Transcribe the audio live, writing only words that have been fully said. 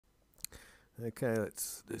Okay,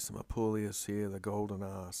 let's do some Apuleius here, the Golden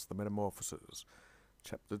Ass, the Metamorphoses,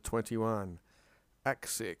 chapter 21,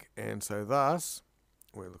 Axic. And so thus,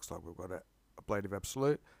 well, it looks like we've got a ablative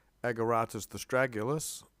absolute, Ageratus the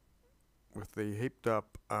Stragulus, with the heaped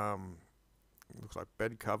up, looks like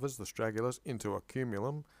bed covers, the Stragulus, into a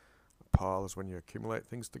cumulum. A pile is when you accumulate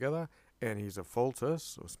things together. And he's a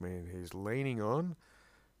faultus, which means he's leaning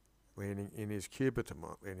in his cubitum,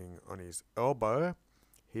 leaning on his elbow.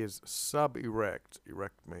 He's sub-erect.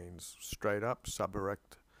 Erect means straight up.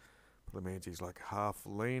 Sub-erect probably means he's like half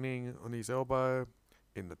leaning on his elbow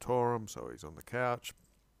in the torum, so he's on the couch.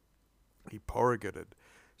 He porrigated,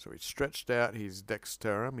 so he stretched out his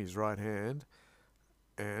dexterum, his right hand,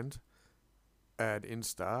 and ad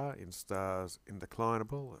instar. Instar's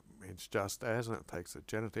indeclinable. It means just as, and it takes the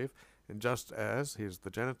genitive. And just as, here's the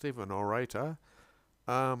genitive, an orator,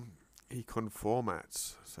 he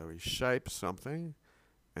conformats, so he shapes something.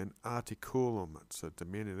 And articulum, it's a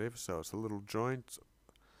diminutive, so it's a little joint.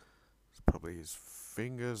 It's probably his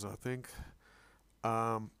fingers, I think.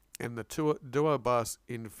 And the duobus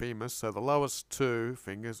infimus, so the lowest two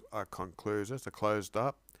fingers are conclusus, they're closed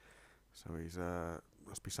up. So he's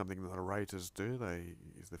must be something that orators do. They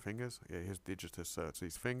use their fingers. Yeah, his digitus, so it's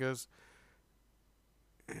his fingers.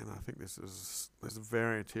 And I think there's a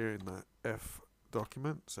variant here in the F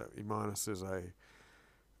document. So E minus is a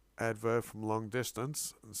adverb from long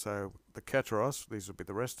distance, and so the keteros, these would be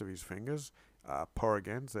the rest of his fingers,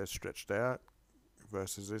 porrigans, they're stretched out,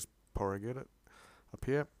 versus this porrigated up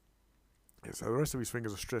here. Yeah, so the rest of his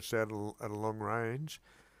fingers are stretched out at a long range,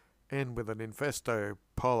 and with an infesto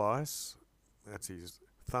pollice, that's his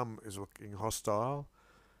thumb is looking hostile.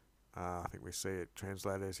 I think we see it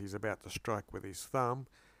translated as he's about to strike with his thumb.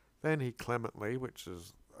 Then he clemently, which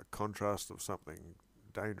is a contrast of something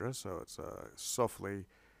dangerous, so it's softly,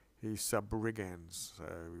 he subrigans, so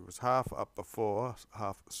he was half up before,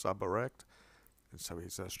 half sub-erect, and so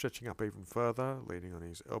he's stretching up even further, leaning on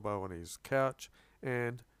his elbow on his couch,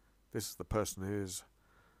 and this is the person who's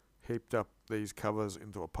heaped up these covers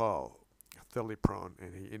into a pile, thelipron,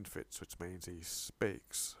 and he infits, which means he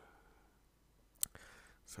speaks.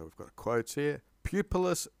 So we've got quotes here.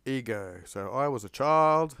 Pupillus ego, so I was a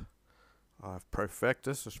child, I've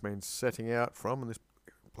profectus, which means setting out from, and this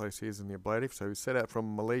place here is in the ablative, so he set out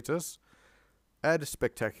from Miletus ad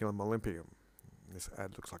spectaculum Olympium. This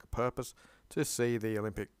ad looks like a purpose, to see the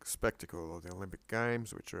Olympic spectacle, or the Olympic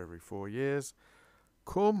Games, which are every 4 years.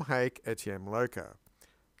 Cum haec etiam loca.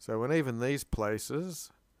 So when even these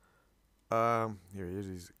places, here he is,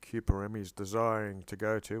 he's cuperem, he's desiring to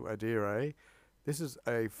go to, adire. This is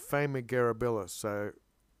a famigerabilis, so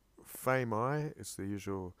fami, it's the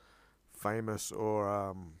usual famous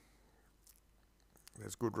or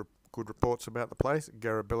there's good reports about the place.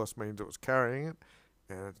 Garabilis means it was carrying it,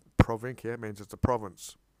 and provincia means it's a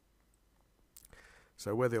province.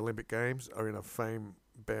 So where the Olympic Games are in a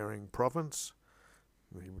fame-bearing province,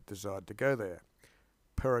 he desired to go there.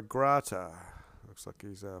 Perigrata, looks like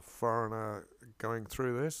he's a foreigner going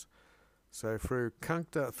through this. So through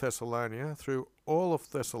Cuncta Thessalonia, through all of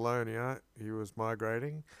Thessalonia, he was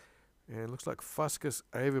migrating, and it looks like Fuscus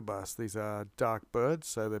avibus. These are dark birds,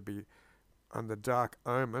 so they'd be under dark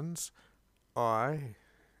omens. I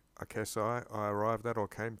arrived at or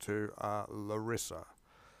came to Larissa.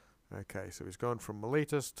 Okay, so he's gone from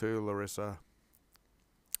Miletus to Larissa.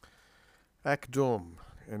 Acdum,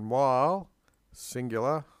 and while,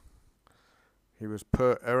 singular, he was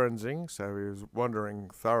per errandsing, so he was wandering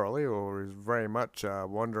thoroughly, or he was very much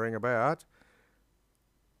wandering about.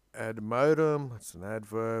 Ad modum, it's an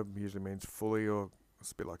adverb, usually means fully, or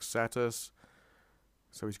it's a bit like satis.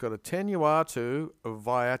 So he's got a tenuatu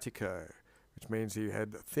viatico, which means he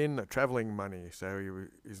had thin travelling money. So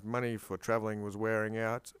his money for travelling was wearing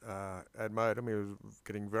out ad modum. He was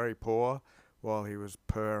getting very poor while he was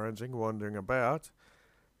peranging, wandering about.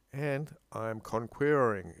 And I'm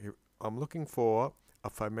conquiring. I'm looking for a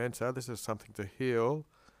fomenta. This is something to heal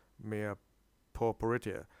mea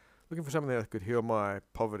pauperia. Looking for something that could heal my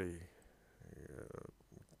poverty.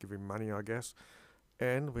 Give him money, I guess.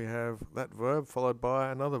 And we have that verb followed by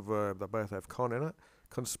another verb. They both have con in it.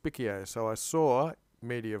 Conspicio. So I saw,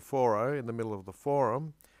 media foro, in the middle of the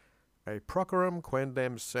forum, a procurum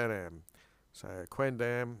quendam senem. So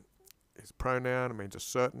quendam is pronoun. It means a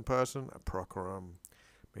certain person. A procurum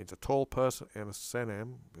means a tall person. And a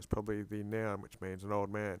senem is probably the noun, which means an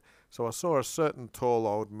old man. So I saw a certain tall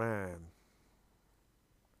old man.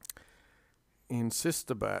 In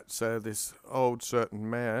Sistabat, so this old certain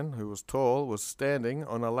man who was tall was standing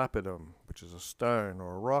on a lapidum, which is a stone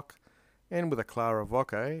or a rock, and with a clara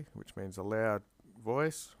voce, which means a loud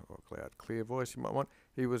voice, or a loud clear voice you might want.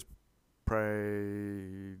 He was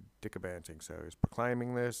predicabanting. So he's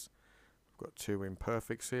proclaiming this. We've got two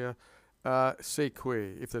imperfects here. Si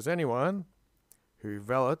qui. If there's anyone who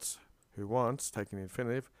valets, who wants, taking the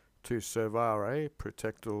infinitive, to servare,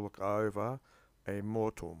 protect or look over, a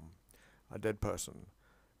mortum, a dead person.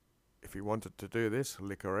 If he wanted to do this,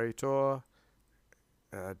 liquerator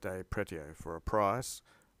de pretio, for a price.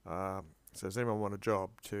 So does anyone want a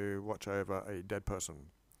job to watch over a dead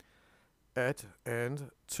person? Et, and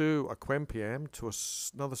to a quempiem, to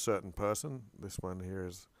another certain person. This one here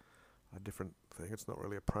is a different thing. It's not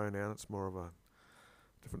really a pronoun, it's more of a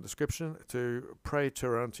different description. To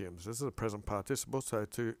praeterantium. This is a present participle, so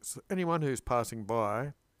to anyone who's passing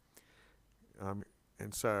by.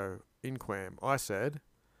 And so, inquam, I said,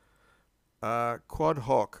 quod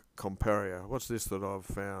hoc comperia. What's this that I've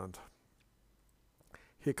found?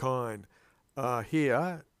 Hikine.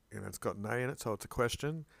 Here, and it's got an A in it, so it's a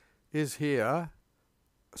question. Is here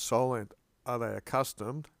solent? Are they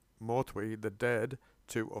accustomed, mortui, the dead,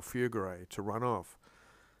 to offugere, to run off?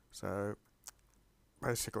 So,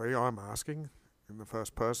 basically, I'm asking, in the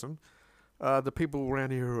first person, the people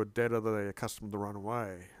around here who are dead, are they accustomed to run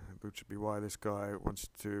away? Which would be why this guy wants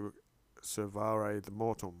to servare the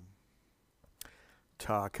mortum.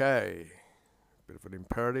 Take, bit of an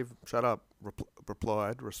imperative. Shut up,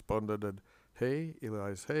 responded he,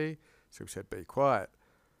 Elias he. So we said be quiet.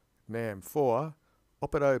 Nam for,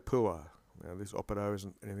 opedo pua. Now this opedo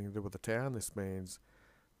isn't anything to do with the town. This means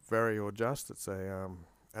very or just. It's a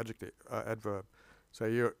adjective, adverb. So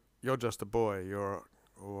you're just a boy.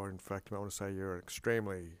 Or in fact, you might want to say you're an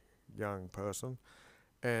extremely young person.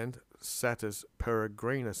 And satis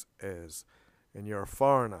peregrinus es, and you're a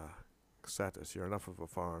foreigner. Satis, you're enough of a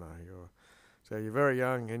foreigner. So you're very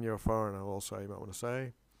young and you're a foreigner also, you might want to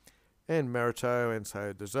say. And merito, and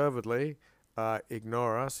so deservedly,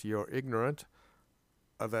 ignoras, you're ignorant,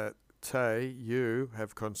 that te, you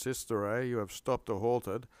have consistere, you have stopped or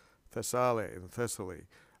halted, Thessale, in Thessaly,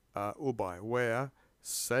 ubai, where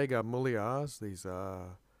sega mulias, these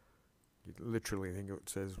are, you literally think it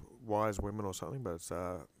says wise women or something, but it's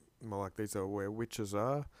more like these are where witches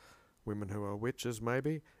are, women who are witches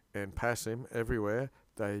maybe, and passim, everywhere,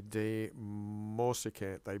 they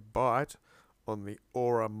demorsicant, they bite on the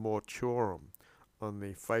aura mortuorum, on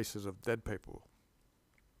the faces of dead people.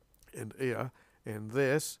 And ear, and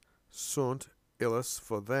this, sunt illis,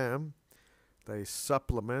 for them, they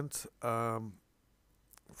supplement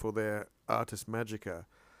for their artis magica.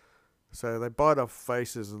 So they bite off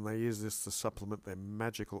faces and they use this to supplement their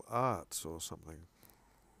magical arts or something.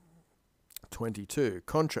 22.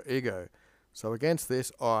 Contra ego. So against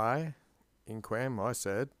this, I, inquam, I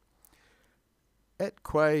said, et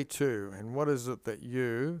quae tu, and what is it that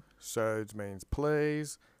you, sodes means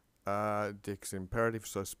please, dix imperative,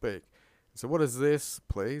 so speak. So what is this,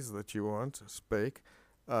 please, that you want to speak,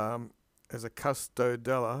 as a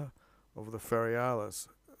custodella of the ferialis?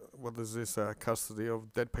 What does this custody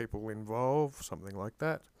of dead people involve? Something like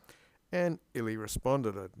that. And Illy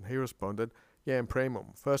responded it, and he responded, Jam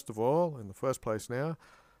primum. First of all, in the first place now,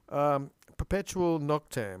 perpetual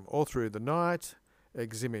noctam, all through the night,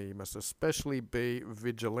 eximi, you must especially be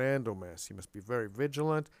vigilandomus, you must be very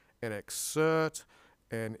vigilant, and exert,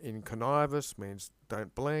 and in connivus means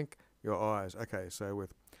don't blink your eyes. Okay, so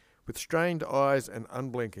with strained eyes and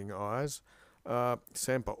unblinking eyes,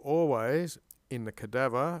 semper, always in the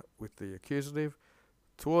cadaver, with the accusative,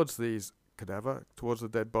 towards these cadaver, towards the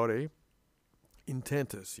dead body,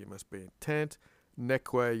 intentus, you must be intent,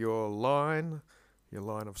 neque your line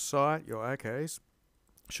of sight, your aces,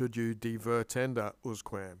 should you divertenda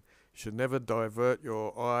usquam. You should never divert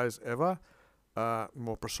your eyes ever.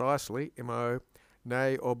 More precisely, imo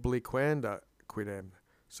ne obliquanda quidem.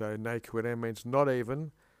 So ne quidem means not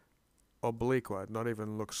even obliqua, not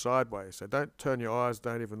even look sideways. So don't turn your eyes,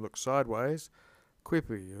 don't even look sideways.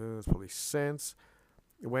 Quippy, that's probably sense.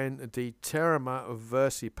 When deterrima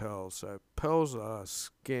versipels, so pels are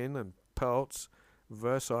skin and pelts,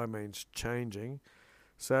 versi means changing.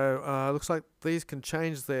 So looks like these can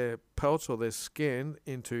change their pelts or their skin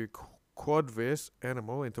into quadvis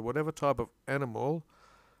animal, into whatever type of animal.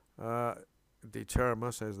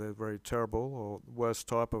 Deterrima says they're very terrible or worst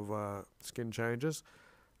type of skin changes.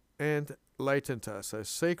 And latenta, so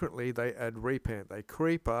secretly they ad repent, they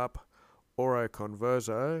creep up, oro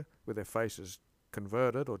converso, with their faces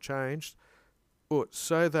converted or changed,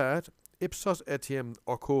 so that ipsos etiam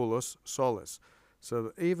oculus solis, so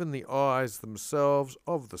that even the eyes themselves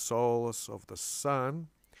of the solus, of the sun,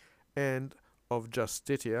 and of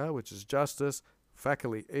justitia, which is justice,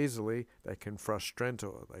 facilely, easily, they can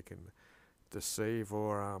frustrentor, they can deceive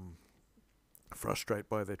or frustrate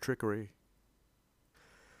by their trickery.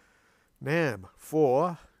 Nam,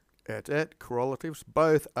 4, et, correlatives,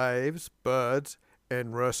 both aves, birds,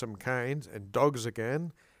 and rursum canes, and dogs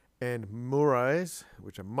again, and mures,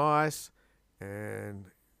 which are mice, and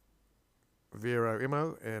vero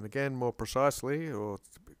imo, and again more precisely, or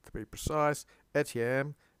to be precise,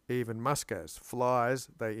 etiam, even muscas, flies,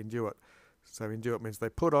 they endure. So endure means they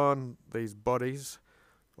put on these bodies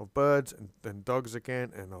of birds and then dogs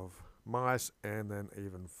again, and of mice, and then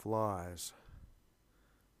even flies.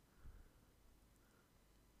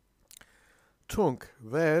 Tunc,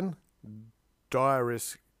 then,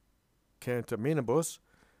 diaris cantaminibus,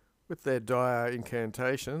 with their dire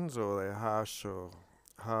incantations or their harsh or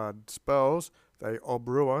hard spells, they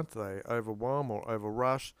obruant, they overwhelm or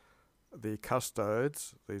overrush the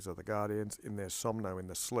custodes, these are the guardians, in their somno, in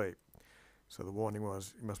the sleep. So the warning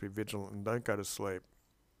was, you must be vigilant and don't go to sleep,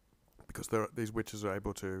 because these witches are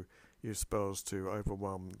able to use spells to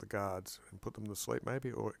overwhelm the guards and put them to sleep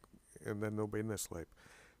maybe, and then they'll be in their sleep.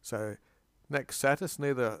 So next, satis,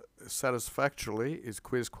 neither satisfactorily is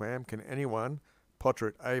quisquam, can anyone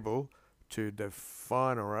poterit able to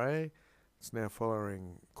definere. It's now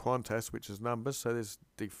following quantas, which is numbers, so this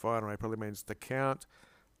definere probably means to count.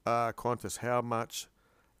 Quantas, how much.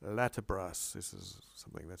 Latibras, this is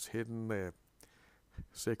something that's hidden, their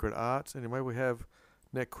secret arts. Anyway, we have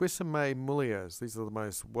nequissime mulliers, these are the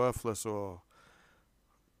most worthless or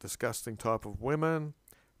disgusting type of women.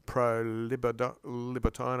 Pro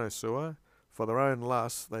libertino sua, for their own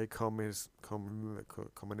lusts they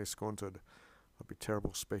communisconted. I'd be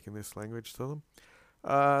terrible speaking this language to them.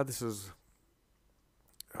 This is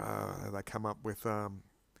they come up with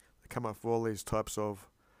all these types of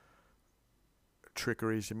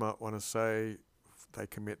trickeries, you might want to say. They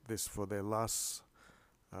commit this for their lusts.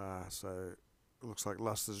 So it looks like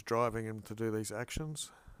lust is driving them to do these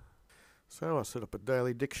actions. So I set up a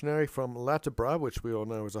daily dictionary from latibra, which we all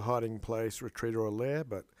know is a hiding place, retreat, or a lair,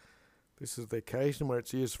 but this is the occasion where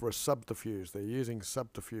it's used for a subterfuge. They're using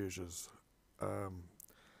subterfuges.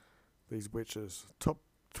 These witches. Top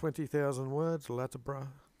 20,000 words, latibra,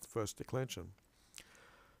 first declension.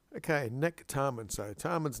 Okay, nec tamen. So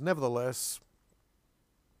tamens, nevertheless,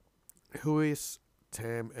 huis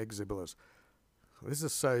tam exhibilis. This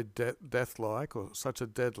is so death-like, or such a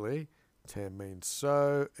deadly. Tam means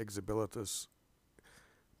so, exhibitus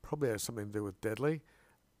probably has something to do with deadly.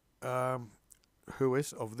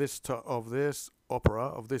 Huis, of this opera,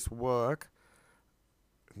 of this work,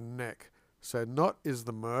 nec. So not is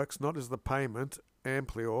the mercs, not is the payment,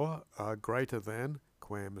 amplior, greater than,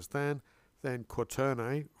 quam is than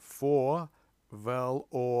quaterne, 4, vel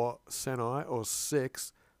or senai, or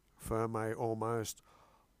 6, firme almost,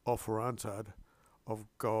 offerantad, of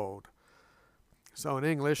gold. So in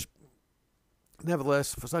English,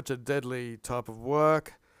 nevertheless, for such a deadly type of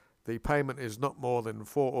work, the payment is not more than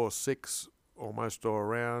 4 or 6, almost or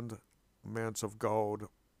around, amounts of gold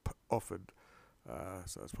offered.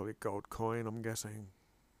 So it's probably a gold coin, I'm guessing.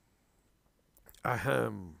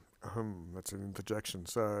 Ahem. That's an interjection,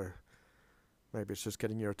 so maybe it's just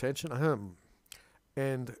getting your attention. Ahem.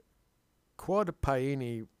 And quod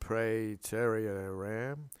paini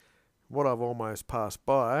praeterieram, what I've almost passed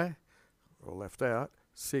by, or left out,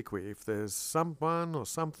 sequi, if there's someone or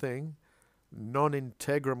something, non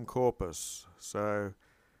integrum corpus. So,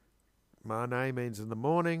 mane means in the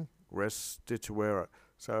morning, restituere.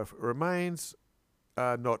 So if it remains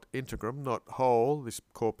not integrum, not whole, this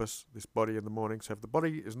corpus, this body in the morning. So if the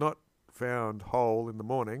body is not found whole in the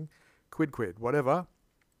morning, quid, whatever,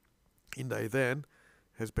 inde then,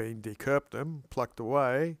 has been decurptum, plucked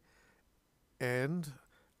away, and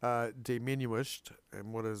diminuished,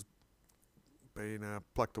 and what has been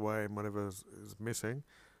plucked away and whatever is missing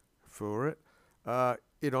for it.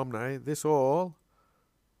 Id omne, this all,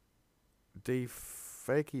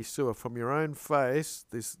 defeci sua, from your own face,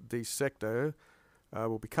 this dissecto,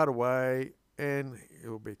 will be cut away, and it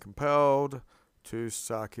will be compelled to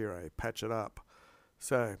sarcire, patch it up.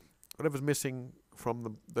 So, whatever's missing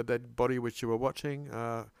from the dead body which you were watching,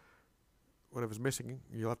 whatever's missing,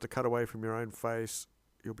 you'll have to cut away from your own face.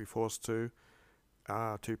 You'll be forced to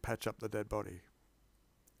patch up the dead body.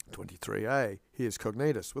 23a, here's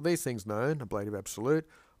cognitus. With these things known, ablative absolute,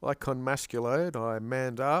 like conmasculode, I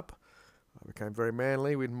manned up. I became very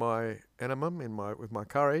manly with my animum, with my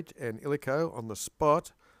courage, and illico on the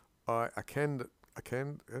spot. I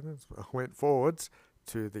went forwards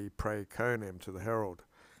to the praeconem, to the herald,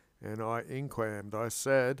 and I inquamed. I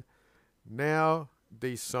said, now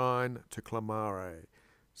design to clamare.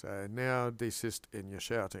 So now desist in your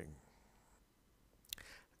shouting.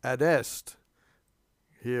 Adest,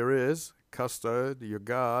 here is custode, your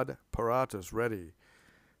guard, paratus, ready.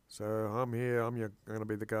 So I'm here, I'm going to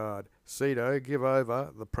be the guard. Cedo, give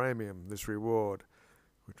over the premium, this reward,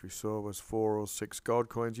 which we saw was 4 or 6 gold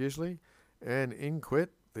coins usually. And Inquit,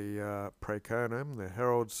 the praeconum, the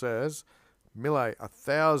herald says, Mille,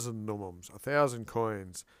 1,000 numums, 1,000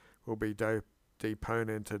 coins will be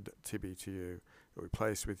deponented tibi to you, will be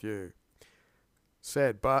placed with you.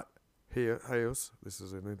 Said, but, here, Heus, this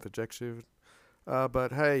is an interjection,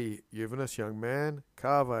 but hey, Euvenus, young man,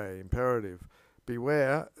 cave, imperative,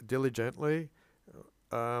 beware diligently,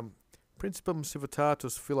 principum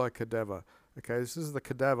civitatus fili cadaver. Okay, this is the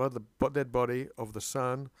cadaver, the dead body of the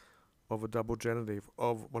son of a double genitive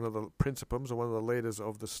of one of the principums or one of the leaders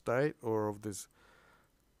of the state or of this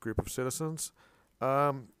group of citizens.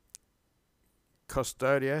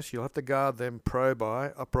 Custodias, you'll have to guard them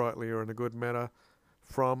probi, uprightly or in a good manner,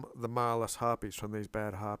 from the malus harpies, from these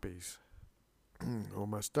bad harpies.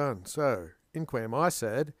 Almost done. So, inquem, I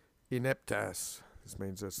said, ineptas. This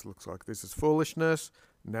means this looks like this is foolishness.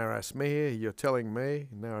 Naras me, you're telling me.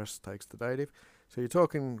 Naras takes the dative. So you're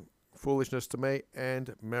talking foolishness to me,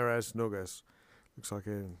 and meras nugas. Looks like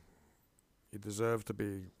you deserve to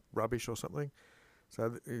be rubbish or something.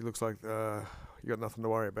 So he looks like you got nothing to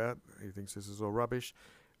worry about. He thinks this is all rubbish.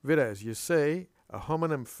 Vides, you see a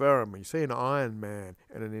hominem ferrum. You see an iron man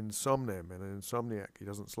and an insomnium and an insomniac. He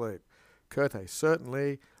doesn't sleep. Curte,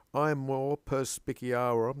 certainly I am more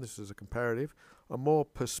perspiciarum. This is a comparative. I'm more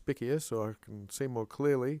perspicuous, or I can see more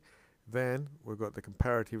clearly than, we've got the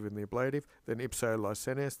comparative in the ablative, than ipso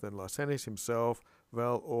Licinius, than Licinius himself,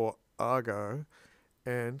 vel or argo,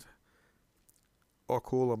 and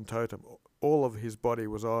oculum totem. All of his body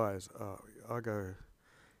was eyes. Argo,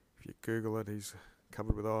 if you Google it, he's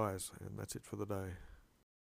covered with eyes, and that's it for the day.